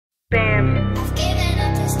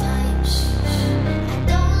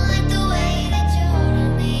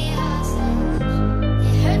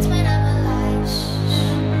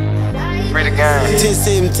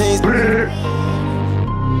10-17.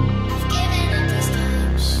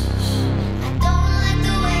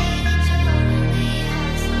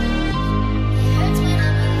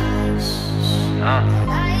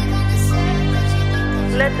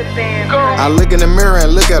 I look in the mirror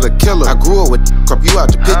and look at a killer. I grew up with crop you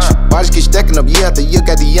out the picture. Bodies keep stacking up year after year.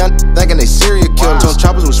 Got the young thinking they serial killers. Some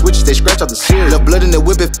choppers with switches, they scratch out the cereal. The blood in the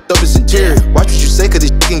whip, it f***ed up its interior. Watch what you say, cause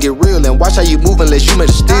this can get real. And watch how you move unless you made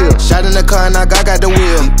a steal. Shot in the car and I got the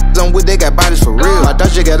wheel. I'm with, they got bodies for real. My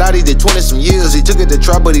Dodger got out, he did 20 some years. He took it to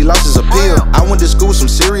trial, but he lost his appeal. I went to school with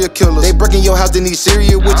some serial killers. They breaking your house, they need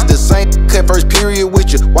cereal with you. The same cut first period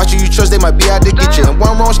with you. Watch who you trust, they might be out to get you. And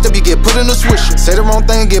one wrong step, you get put in a swisher. Say the wrong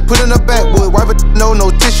thing, get put in the backwood. Wipe it, no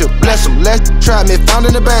tissue. Bless them, last try me, found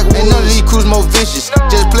in the backwood. Ain't none of these crews more vicious.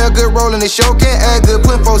 Just play a good role and they show can't act good.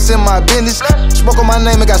 Putting folks in my business. Smoke on my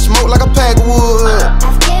name and got smoke like a pack of wood.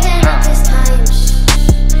 I've given up this time.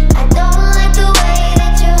 I don't like the way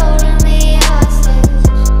that you're holding me hostage.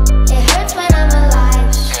 It hurts when I'm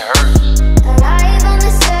alive. Alive on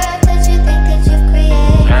this earth that you think that you've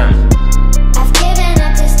created. I've given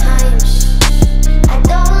up this time. I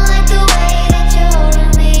don't like the way that you're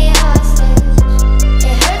holding me hostage.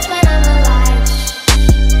 It hurts when I'm alive.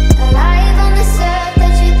 Alive on this earth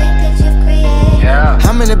that you think that you've created.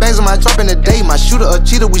 How many bags am I dropping a day? My shooter a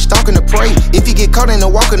cheater, we stalking the prey. If you get caught, ain't no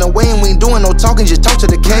walking away, and we ain't doing no talking, just talk to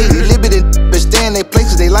the K. They limited, but stay in their place,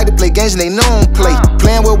 cause they like to play games and they know on play.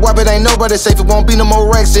 Playing with WAP, it ain't nobody safe. It won't be no more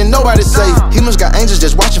racks, and nobody safe. Humans got angels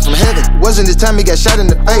just watching from heaven. Wasn't the time he got shot in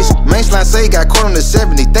the face. Mainline say he got caught on the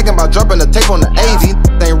 70. Thinking about dropping the tape on the 80.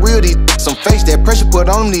 Ain't real, these some face. That pressure put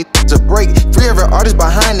on them, these to break. Free every artist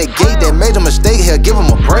behind the gate that made a mistake. Hell, give him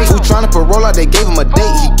a break. Who trying to parole out, they gave him a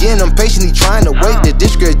date. He getting impatient, he trying to wait. The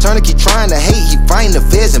district attorney keep trying to hate. He fighting the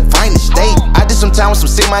feds and fighting the state. I did some time with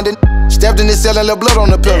some sick-minded. Stabbed in his cell and left blood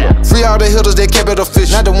on the pillow. Free all the hitters, they kept it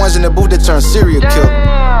official. Not the ones in the booth that turned serial killer.